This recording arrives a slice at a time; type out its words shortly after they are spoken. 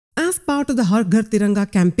part of the Har Ghar Tiranga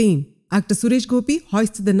campaign, actor Suresh Gopi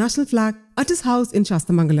hoisted the national flag at his house in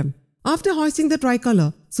Sasthamangalam. After hoisting the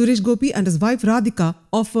tricolour, Suresh Gopi and his wife Radhika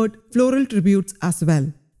offered floral tributes as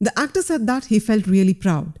well. The actor said that he felt really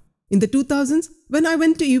proud. In the 2000s, when I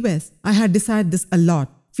went to US, I had decided this a lot.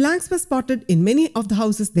 Flags were spotted in many of the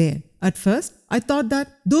houses there. At first, I thought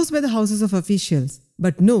that those were the houses of officials.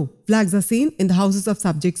 But no, flags are seen in the houses of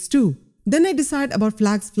subjects too. Then I decided about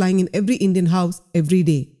flags flying in every Indian house every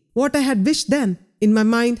day. What I had wished then, in my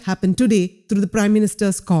mind, happened today through the Prime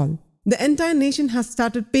Minister's call. The entire nation has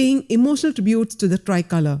started paying emotional tributes to the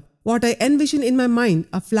tricolour. What I envision in my mind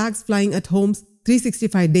are flags flying at homes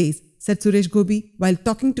 365 days, said Suresh Gopi while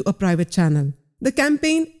talking to a private channel. The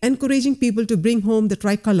campaign encouraging people to bring home the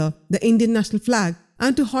tricolour, the Indian national flag,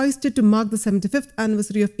 and to hoist it to mark the 75th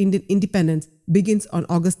anniversary of Indian independence begins on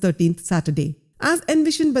August 13th, Saturday. As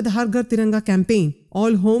envisioned by the Har Ghar Tiranga campaign,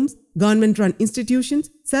 all homes, government-run institutions,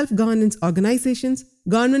 self-governance organizations,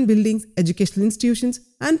 government buildings, educational institutions,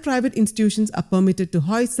 and private institutions are permitted to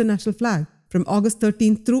hoist the national flag from August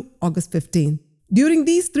 13th through August 15th. During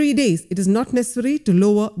these 3 days, it is not necessary to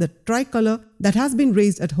lower the tricolour that has been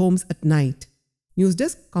raised at homes at night. News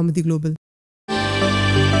Desk, Kaumudy Global.